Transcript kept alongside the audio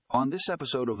On this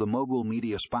episode of the Mogul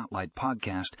Media Spotlight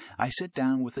podcast, I sit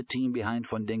down with the team behind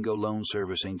Fundingo Loan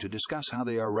Servicing to discuss how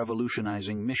they are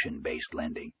revolutionizing mission-based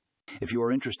lending. If you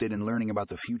are interested in learning about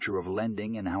the future of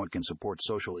lending and how it can support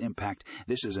social impact,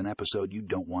 this is an episode you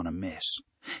don't want to miss.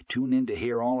 Tune in to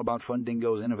hear all about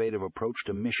Fundingo's innovative approach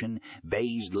to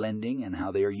mission-based lending and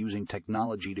how they are using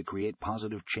technology to create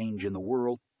positive change in the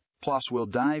world. Plus, we'll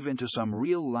dive into some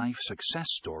real-life success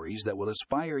stories that will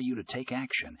inspire you to take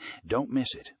action. Don't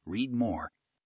miss it. Read more